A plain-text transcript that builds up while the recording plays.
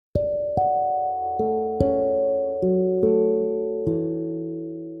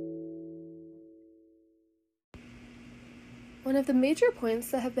of the major points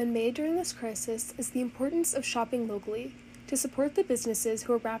that have been made during this crisis is the importance of shopping locally to support the businesses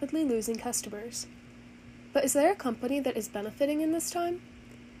who are rapidly losing customers. But is there a company that is benefiting in this time?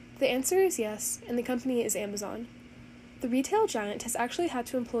 The answer is yes, and the company is Amazon. The retail giant has actually had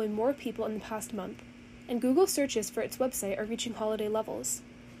to employ more people in the past month, and Google searches for its website are reaching holiday levels.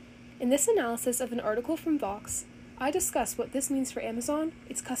 In this analysis of an article from Vox, I discuss what this means for Amazon,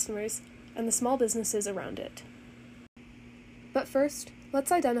 its customers, and the small businesses around it. But first, let's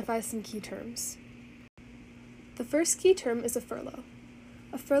identify some key terms. The first key term is a furlough.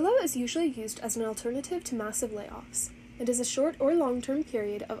 A furlough is usually used as an alternative to massive layoffs, and is a short or long-term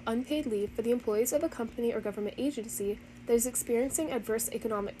period of unpaid leave for the employees of a company or government agency that is experiencing adverse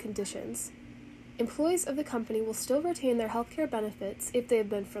economic conditions. Employees of the company will still retain their healthcare benefits if they have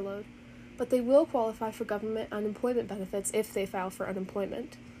been furloughed, but they will qualify for government unemployment benefits if they file for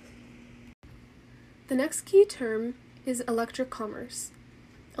unemployment. The next key term is electronic commerce.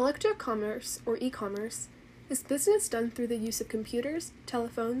 Electronic commerce, or e-commerce, is business done through the use of computers,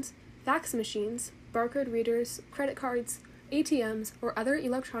 telephones, fax machines, barcode readers, credit cards, ATMs, or other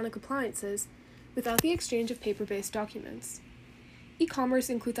electronic appliances without the exchange of paper-based documents. E-commerce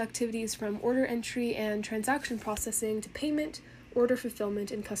includes activities from order entry and transaction processing to payment, order fulfillment,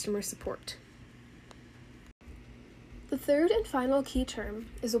 and customer support. The third and final key term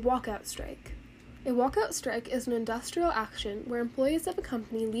is a walkout strike. A walkout strike is an industrial action where employees of a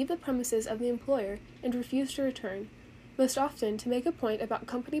company leave the premises of the employer and refuse to return, most often to make a point about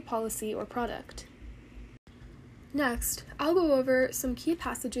company policy or product. Next, I'll go over some key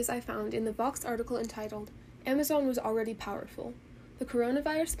passages I found in the Vox article entitled, "Amazon was already powerful. The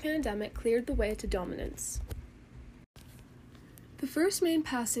coronavirus pandemic cleared the way to dominance." The first main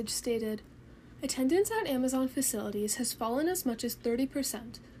passage stated, "Attendance at Amazon facilities has fallen as much as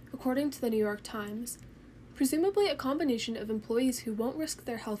 30%, according to the New York Times, presumably a combination of employees who won't risk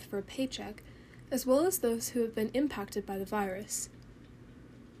their health for a paycheck, as well as those who have been impacted by the virus.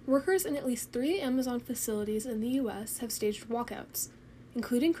 Workers in at least 3 Amazon facilities in the U.S. have staged walkouts,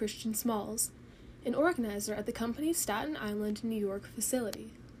 including Christian Smalls, an organizer at the company's Staten Island, New York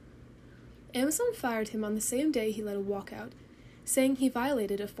facility. Amazon fired him on the same day he led a walkout, saying he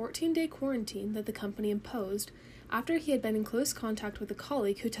violated a 14-day quarantine that the company imposed after he had been in close contact with a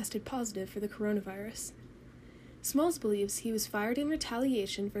colleague who tested positive for the coronavirus. Smalls believes he was fired in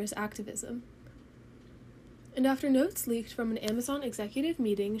retaliation for his activism. And after notes leaked from an Amazon executive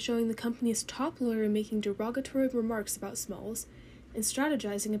meeting showing the company's top lawyer making derogatory remarks about Smalls and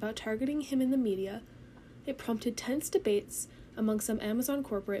strategizing about targeting him in the media, it prompted tense debates among some Amazon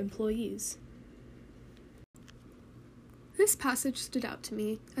corporate employees. This passage stood out to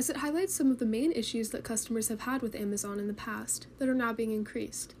me as it highlights some of the main issues that customers have had with Amazon in the past that are now being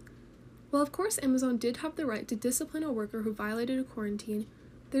increased. While of course Amazon did have the right to discipline a worker who violated a quarantine,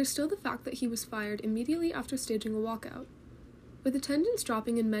 there's still the fact that he was fired immediately after staging a walkout. With attendance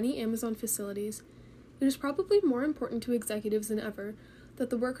dropping in many Amazon facilities, it is probably more important to executives than ever that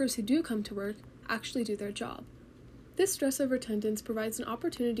the workers who do come to work actually do their job. This stress over attendance provides an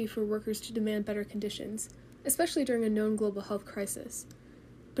opportunity for workers to demand better conditions, especially during a known global health crisis.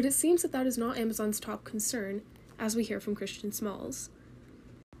 But it seems that is not Amazon's top concern, as we hear from Christian Smalls.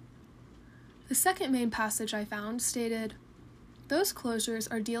 The second main passage I found stated, "Those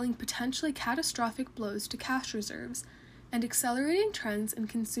closures are dealing potentially catastrophic blows to cash reserves and accelerating trends in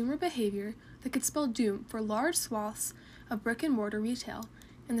consumer behavior that could spell doom for large swaths of brick-and-mortar retail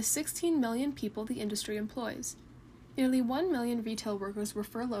and the 16 million people the industry employs. Nearly 1 million retail workers were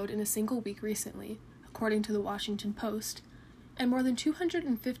furloughed in a single week recently, according to the Washington Post, and more than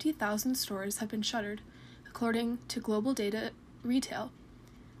 250,000 stores have been shuttered, according to Global Data Retail.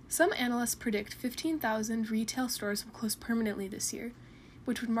 Some analysts predict 15,000 retail stores will close permanently this year,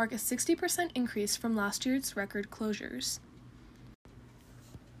 which would mark a 60% increase from last year's record closures."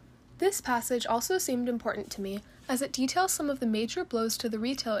 This passage also seemed important to me as it details some of the major blows to the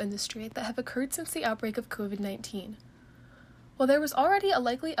retail industry that have occurred since the outbreak of COVID-19. While there was already a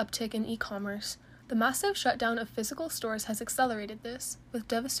likely uptick in e-commerce, the massive shutdown of physical stores has accelerated this, with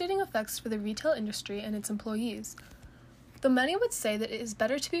devastating effects for the retail industry and its employees. Though many would say that it is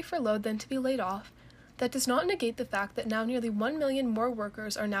better to be furloughed than to be laid off, that does not negate the fact that now nearly 1 million more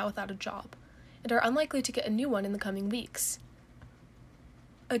workers are now without a job, and are unlikely to get a new one in the coming weeks.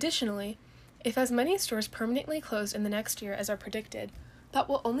 Additionally, if as many stores permanently close in the next year as are predicted, that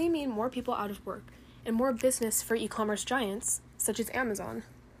will only mean more people out of work, and more business for e-commerce giants, such as Amazon.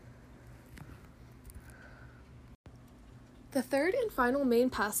 The third and final main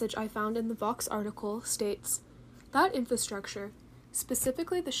passage I found in the Vox article states, "That infrastructure,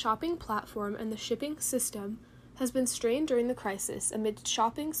 specifically the shopping platform and the shipping system, has been strained during the crisis amid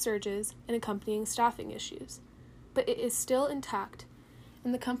shopping surges and accompanying staffing issues, but it is still intact,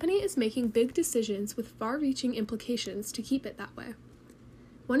 and the company is making big decisions with far-reaching implications to keep it that way.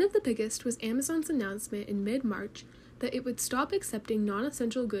 One of the biggest was Amazon's announcement in mid-March that it would stop accepting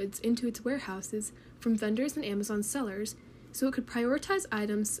non-essential goods into its warehouses from vendors and Amazon sellers, so it could prioritize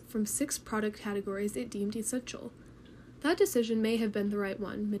items from 6 product categories it deemed essential. That decision may have been the right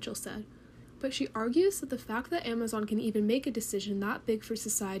one, Mitchell said, but she argues that the fact that Amazon can even make a decision that big for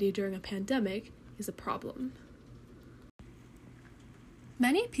society during a pandemic is a problem.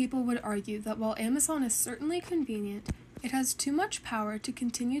 Many people would argue that while Amazon is certainly convenient, it has too much power to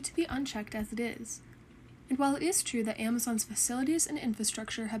continue to be unchecked as it is. And while it is true that Amazon's facilities and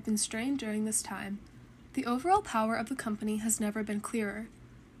infrastructure have been strained during this time, the overall power of the company has never been clearer.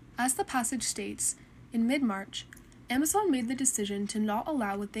 As the passage states, in mid-March, Amazon made the decision to not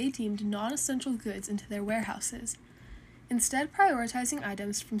allow what they deemed non-essential goods into their warehouses, instead prioritizing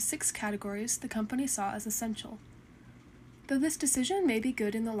items from 6 categories the company saw as essential. Though this decision may be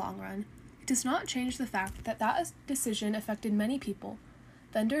good in the long run, it does not change the fact that that decision affected many people,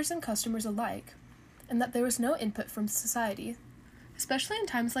 vendors and customers alike, and that there was no input from society. Especially in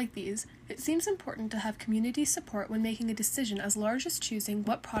times like these, it seems important to have community support when making a decision as large as choosing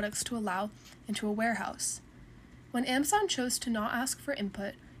what products to allow into a warehouse. When Amazon chose to not ask for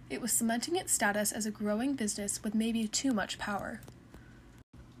input, it was cementing its status as a growing business with maybe too much power.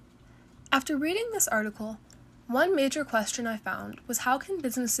 After reading this article, one major question I found was how can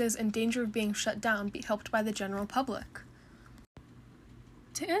businesses in danger of being shut down be helped by the general public?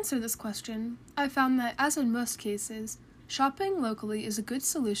 To answer this question, I found that, as in most cases, shopping locally is a good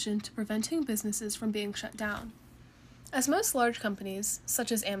solution to preventing businesses from being shut down. As most large companies,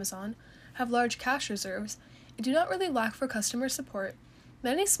 such as Amazon, have large cash reserves and do not really lack for customer support,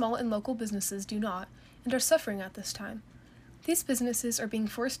 many small and local businesses do not and are suffering at this time. These businesses are being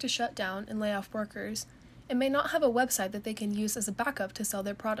forced to shut down and lay off workers and may not have a website that they can use as a backup to sell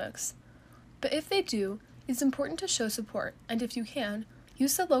their products. But if they do, it's important to show support, and if you can,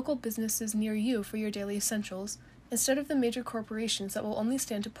 use the local businesses near you for your daily essentials, instead of the major corporations that will only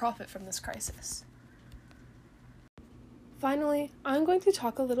stand to profit from this crisis. Finally, I'm going to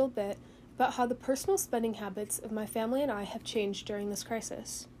talk a little bit about how the personal spending habits of my family and I have changed during this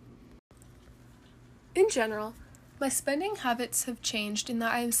crisis. In general, my spending habits have changed in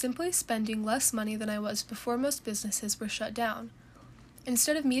that I am simply spending less money than I was before most businesses were shut down.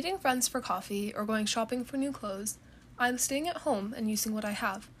 Instead of meeting friends for coffee or going shopping for new clothes, I am staying at home and using what I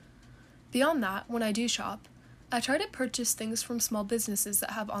have. Beyond that, when I do shop, I try to purchase things from small businesses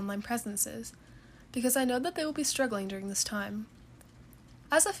that have online presences, because I know that they will be struggling during this time.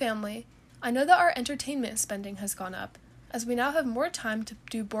 As a family, I know that our entertainment spending has gone up, as we now have more time to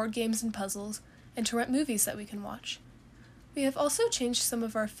do board games and puzzles, and to rent movies that we can watch. We have also changed some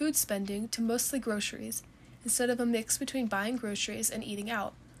of our food spending to mostly groceries, instead of a mix between buying groceries and eating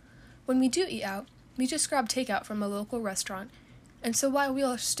out. When we do eat out, we just grab takeout from a local restaurant, and so while we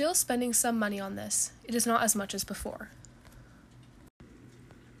are still spending some money on this, it is not as much as before.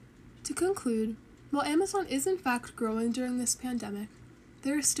 To conclude, while Amazon is in fact growing during this pandemic,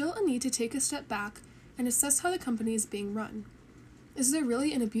 there is still a need to take a step back and assess how the company is being run. Is there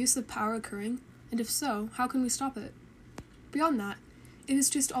really an abuse of power occurring? And if so, how can we stop it? Beyond that, it is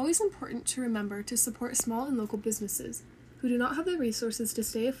just always important to remember to support small and local businesses who do not have the resources to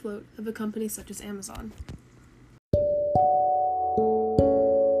stay afloat of a company such as Amazon.